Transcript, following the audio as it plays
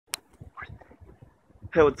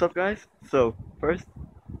Hey, what's up, guys? So, first,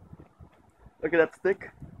 look at that stick.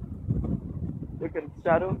 Look at its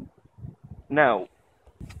shadow. Now,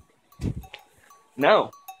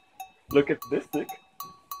 now, look at this stick.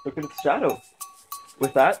 Look at its shadow.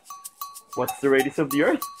 With that, what's the radius of the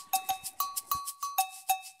Earth?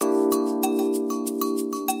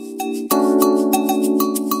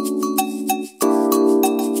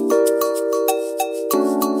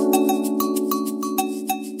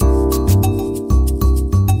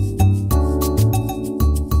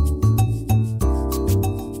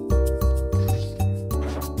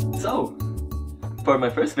 So, for my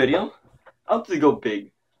first video, I'll have to go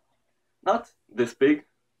big. Not this big.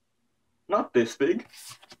 Not this big.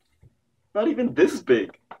 Not even this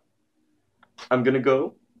big. I'm gonna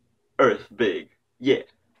go Earth big. Yeah,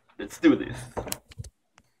 let's do this.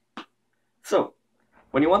 So,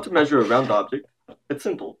 when you want to measure a round object, it's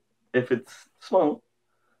simple. If it's small,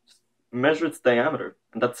 just measure its diameter,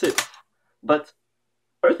 and that's it. But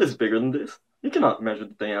Earth is bigger than this. You cannot measure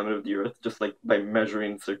the diameter of the Earth just like by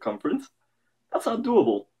measuring circumference. That's not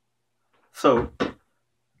doable. So,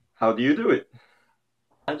 how do you do it?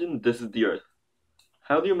 Imagine this is the Earth.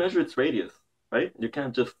 How do you measure its radius, right? You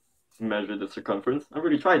can't just measure the circumference. I've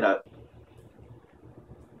already tried that.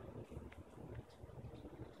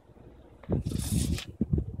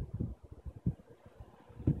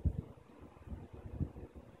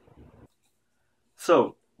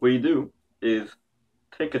 So, what you do is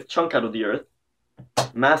take a chunk out of the Earth,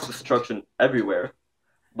 mass destruction everywhere,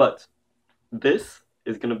 but this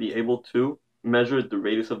is going to be able to measure the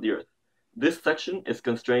radius of the Earth. This section is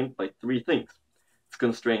constrained by three things. It's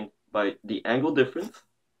constrained by the angle difference,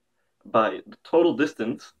 by the total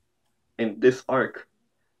distance in this arc,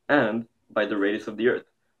 and by the radius of the Earth.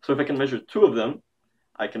 So if I can measure two of them,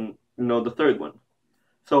 I can know the third one.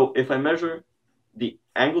 So if I measure the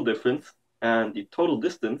angle difference and the total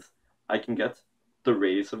distance, I can get the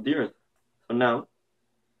radius of the Earth. So now,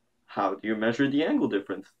 how do you measure the angle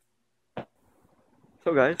difference?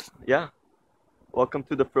 So guys, yeah, welcome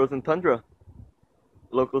to the frozen tundra.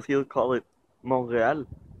 Locals here call it Montreal.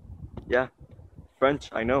 Yeah, French,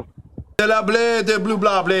 I know. De la blé, de blue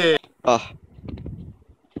blah blé. Ah,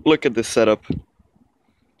 look at this setup.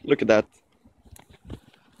 Look at that.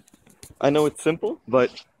 I know it's simple, but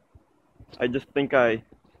I just think I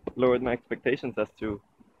lowered my expectations as to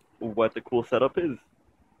what the cool setup is.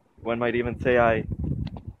 One might even say I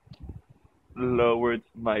lowered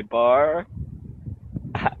my bar.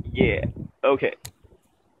 Yeah, okay.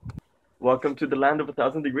 Welcome to the land of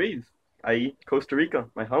 1,000 degrees, i.e. Costa Rica,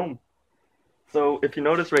 my home. So if you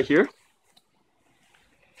notice right here,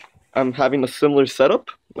 I'm having a similar setup.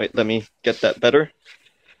 Wait, let me get that better.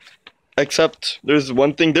 Except there's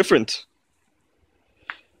one thing different.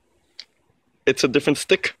 It's a different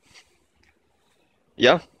stick.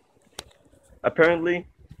 Yeah. Apparently,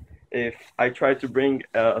 if I try to bring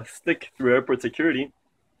a stick through airport security,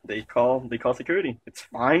 they call security. It's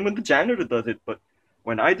fine when the janitor does it, but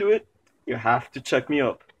when I do it, you have to check me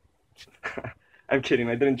up. I'm kidding.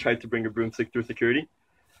 I didn't try to bring a broomstick through security.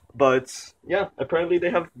 But yeah, apparently they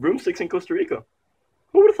have broomsticks in Costa Rica.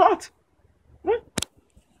 Who would have thought? What?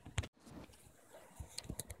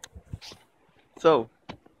 So,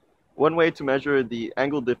 one way to measure the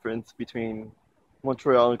angle difference between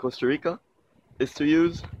Montreal and Costa Rica is to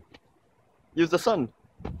use the sun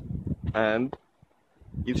and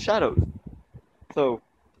use shadows. So,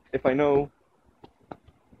 if I know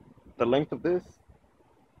the length of this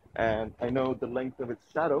and I know the length of its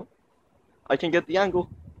shadow, I can get the angle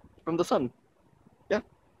from the sun. Yeah,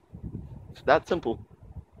 it's that simple.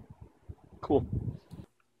 Cool.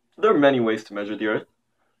 There are many ways to measure the Earth.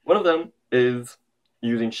 One of them is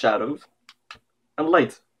using shadows and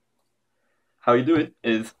light. How you do it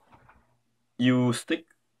is you stick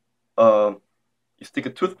a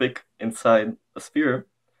toothpick inside a sphere,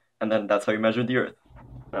 and then that's how you measure the Earth.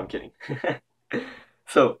 No, I'm kidding.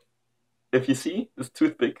 So, if you see this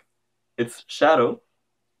toothpick, its shadow,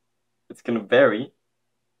 it's going to vary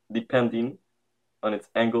depending on its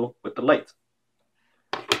angle with the light.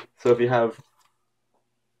 So if you have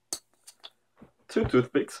two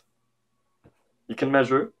toothpicks, you can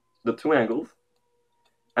measure the two angles,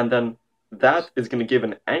 and then that is going to give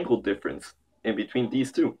an angle difference in between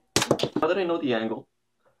these two. How did I know the angle?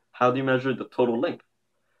 How do you measure the total length?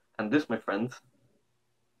 And this, my friends,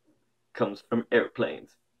 comes from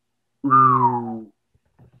airplanes. Ooh.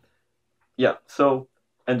 Yeah, so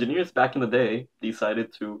engineers back in the day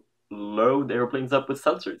decided to load airplanes up with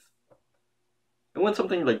sensors. It went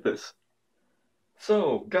something like this.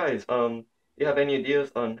 So, guys, you have any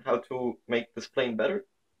ideas on how to make this plane better?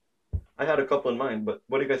 I had a couple in mind, but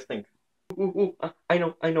what do you guys think? I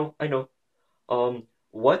know.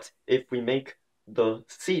 What if we make the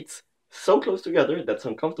seats so close together that's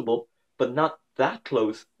uncomfortable, but not that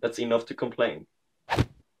close that's enough to complain?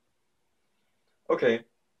 Okay,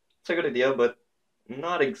 it's a good idea, but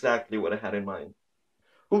not exactly what I had in mind.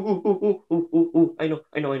 I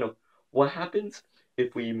know. What happens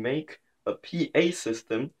if we make a PA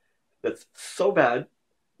system that's so bad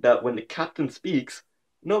that when the captain speaks,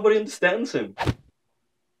 nobody understands him?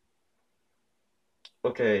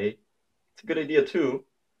 Okay, it's a good idea too,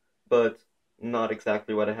 but not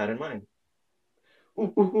exactly what I had in mind.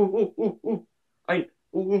 Ooh, ooh, ooh, ooh, ooh, ooh. I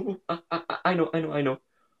know.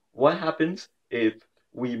 What happens if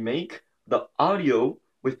we make the audio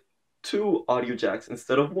with two audio jacks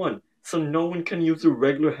instead of one, so no one can use the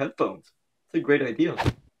regular headphones? It's a great idea.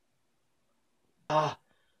 Ah,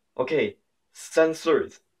 okay.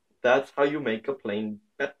 Sensors. That's how you make a plane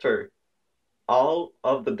better. All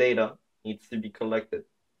of the data needs to be collected.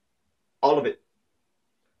 All of it.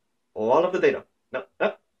 All of the data. No,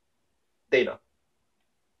 data.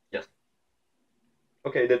 Yes.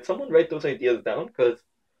 Okay, did someone write those ideas down? Because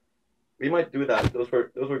we might do that. Those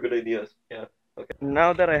were good ideas. Yeah. Okay.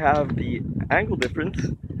 Now that I have the angle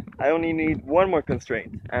difference, I only need one more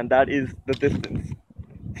constraint, and that is the distance.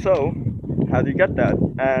 So, how do you get that?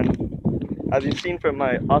 And as you've seen from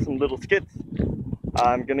my awesome little skits,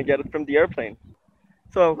 I'm gonna get it from the airplane.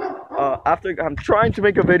 So, after I'm trying to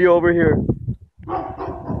make a video over here.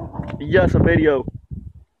 Yes, a video.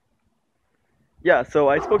 Yeah, so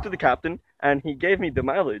I spoke to the captain, and he gave me the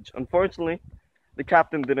mileage. Unfortunately, the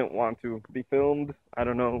captain didn't want to be filmed. I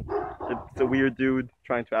don't know. It's a weird dude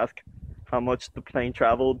trying to ask how much the plane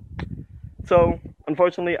traveled. So,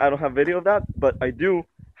 unfortunately, I don't have video of that, but I do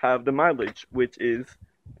have the mileage, which is,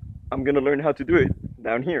 I'm gonna learn how to do it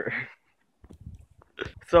down here.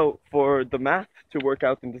 So, for the math to work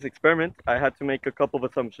out in this experiment, I had to make a couple of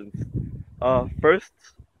assumptions. First,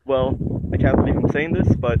 well, I can't believe I'm saying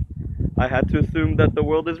this, but I had to assume that the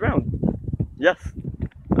world is round. Yes,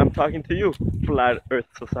 I'm talking to you, Flat Earth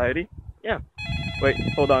Society. Yeah. Wait,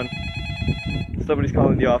 hold on. Somebody's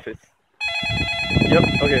calling the office. Yep,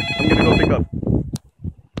 okay, I'm gonna go pick up.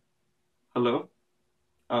 Hello?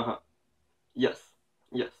 Uh-huh. Yes.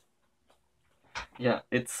 Yes. Yeah,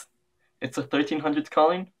 it's a 1300s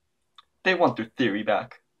calling. They want their theory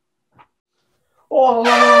back. Oh!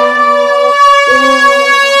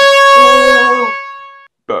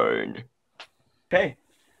 Burn. Okay,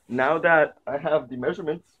 now that I have the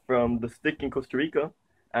measurements from the stick in Costa Rica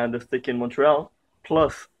and the stick in Montreal,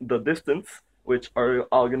 plus the distance, which are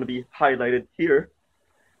all going to be highlighted here,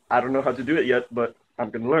 I don't know how to do it yet, but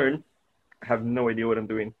I'm going to learn. I have no idea what I'm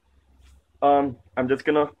doing. I'm just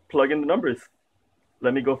going to plug in the numbers.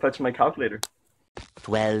 Let me go fetch my calculator.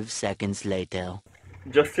 12 seconds later.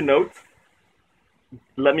 Just to note,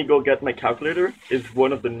 let me go get my calculator is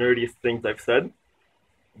one of the nerdiest things I've said,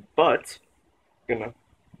 but I'm gonna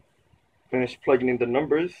finish plugging in the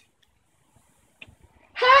numbers.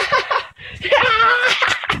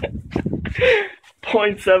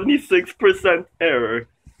 0.76% error.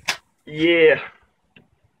 Yeah.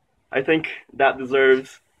 I think that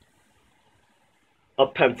deserves a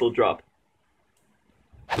pencil drop.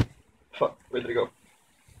 Fuck, where did it go?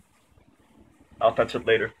 I'll fetch it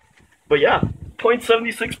later. But yeah,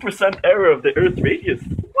 0.76% error of the Earth radius.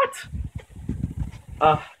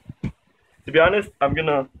 What? To be honest, I'm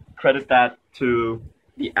gonna credit that to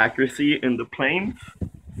the accuracy in the plane's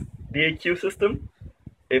DAQ system.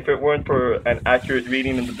 If it weren't for an accurate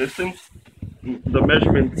reading in the distance, the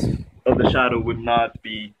measurements of the shadow would not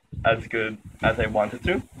be as good as I wanted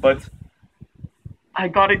to. But I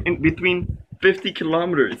got it in between 50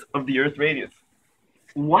 kilometers of the Earth radius.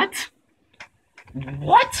 What?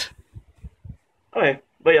 What? Okay,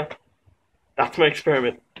 but yeah, that's my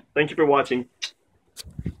experiment. Thank you for watching.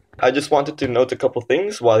 I just wanted to note a couple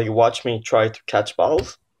things while you watch me try to catch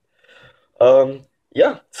balls.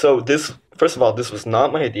 Yeah, so this, first of all, this was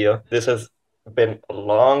not my idea. This has been a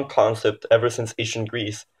long concept ever since ancient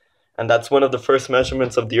Greece, and that's one of the first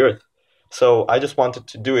measurements of the Earth. So I just wanted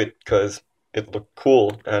to do it because it looked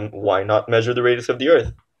cool, and why not measure the radius of the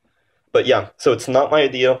Earth? But yeah, so it's not my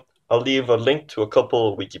idea. I'll leave a link to a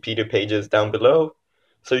couple Wikipedia pages down below,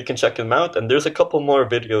 so you can check them out, and there's a couple more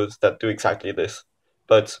videos that do exactly this.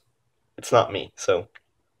 But it's not me, so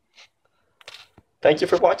thank you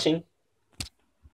for watching.